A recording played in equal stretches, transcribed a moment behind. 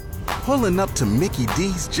Pulling up to Mickey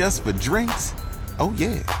D's just for drinks? Oh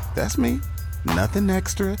yeah, that's me. Nothing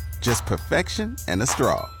extra, just perfection and a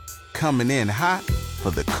straw. Coming in hot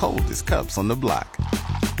for the coldest cups on the block.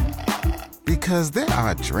 Because there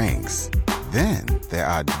are drinks. Then there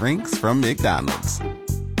are drinks from McDonald's.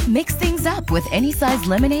 Mix things up with any size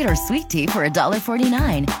lemonade or sweet tea for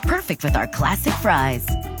 $1.49. Perfect with our classic fries.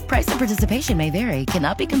 Price and participation may vary.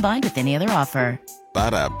 Cannot be combined with any other offer.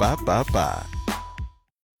 Ba-da-ba-ba-ba.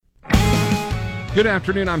 Good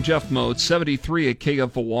afternoon, I'm Jeff Moat, 73 at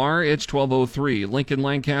KFOR. It's 12:03. Lincoln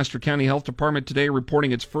Lancaster County Health Department today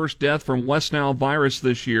reporting its first death from West Nile virus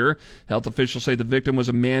this year. Health officials say the victim was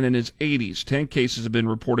a man in his 80s. 10 cases have been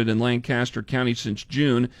reported in Lancaster County since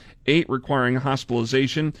June, 8 requiring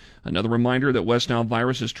hospitalization. Another reminder that West Nile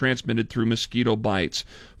virus is transmitted through mosquito bites.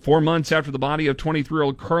 4 months after the body of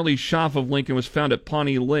 23-year-old Carly Schaff of Lincoln was found at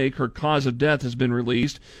Pawnee Lake, her cause of death has been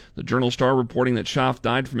released. The Journal-Star reporting that Schaff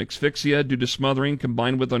died from asphyxia due to smothering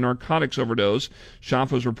combined with a narcotics overdose.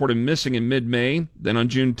 Schaff was reported missing in mid-May. Then on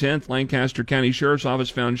June 10th, Lancaster County Sheriff's Office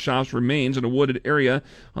found Schaff's remains in a wooded area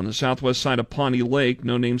on the southwest side of Pawnee Lake.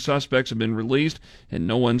 No named suspects have been released, and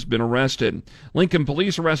no one's been arrested. Lincoln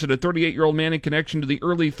police arrested a 38-year-old man in connection to the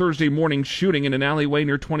early Thursday morning shooting in an alleyway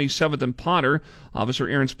near 27th and Potter. Officer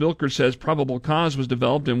Aaron Spilker says probable cause was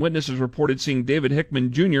developed, and witnesses reported seeing David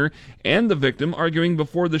Hickman Jr. and the victim arguing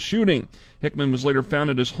before the shooting. Hickman was later found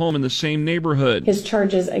at his home in the same neighborhood. His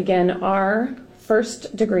charges again are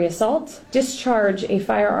first-degree assault, discharge a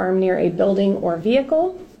firearm near a building or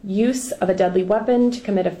vehicle, use of a deadly weapon to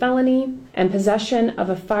commit a felony, and possession of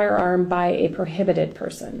a firearm by a prohibited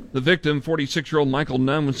person. The victim, 46-year-old Michael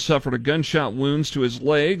Nunn, suffered a gunshot wounds to his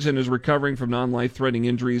legs and is recovering from non-life-threatening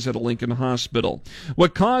injuries at a Lincoln hospital.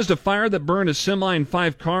 What caused a fire that burned a semi and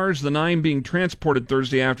 5 cars, the 9 being transported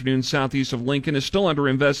Thursday afternoon southeast of Lincoln, is still under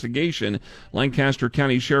investigation. Lancaster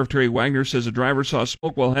County Sheriff Terry Wagner says a driver saw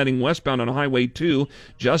smoke while heading westbound on Highway 2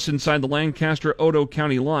 just inside the Lancaster-Otoe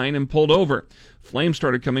County line and pulled over. Flames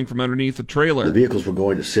started coming from underneath the trailer. The vehicles were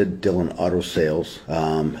going to Sid Dillon Auto Sales,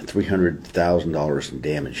 $300,000 in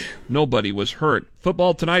damage. Nobody was hurt.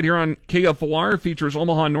 Football tonight here on KFOR features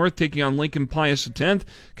Omaha North taking on Lincoln Pius X.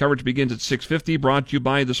 Coverage begins at 6:50, brought to you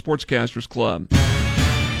by the Sportscasters Club.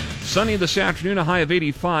 Sunny this afternoon, a high of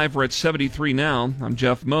 85. We're at 73 now. I'm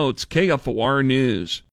Jeff Moats, KFOR News.